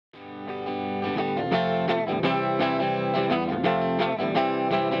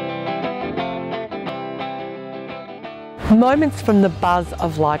Moments from the buzz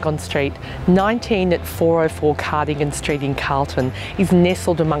of Lygon Street, 19 at 404 Cardigan Street in Carlton is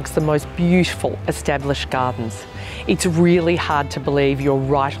nestled amongst the most beautiful established gardens. It's really hard to believe you're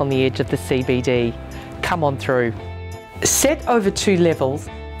right on the edge of the CBD. Come on through. Set over 2 levels,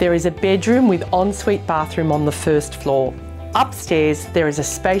 there is a bedroom with ensuite bathroom on the first floor. Upstairs, there is a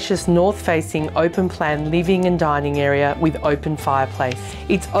spacious north-facing open-plan living and dining area with open fireplace.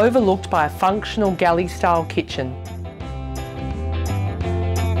 It's overlooked by a functional galley-style kitchen.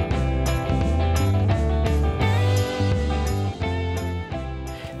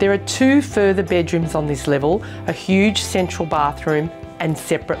 There are 2 further bedrooms on this level, a huge central bathroom and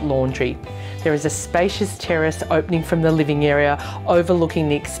separate laundry. There is a spacious terrace opening from the living area overlooking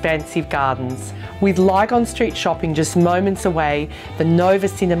the expansive gardens. With Lygon Street shopping just moments away, the Nova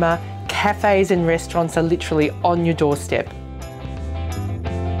Cinema, cafes and restaurants are literally on your doorstep.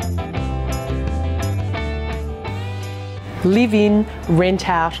 Live in, rent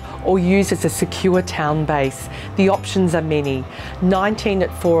out or use as a secure town base. The options are many. 19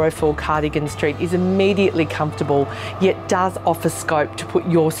 at 404 Cardigan Street is immediately comfortable, yet does offer scope to put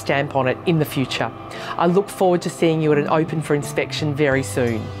your stamp on it in the future. I look forward to seeing you at an open for inspection very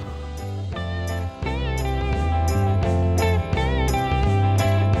soon.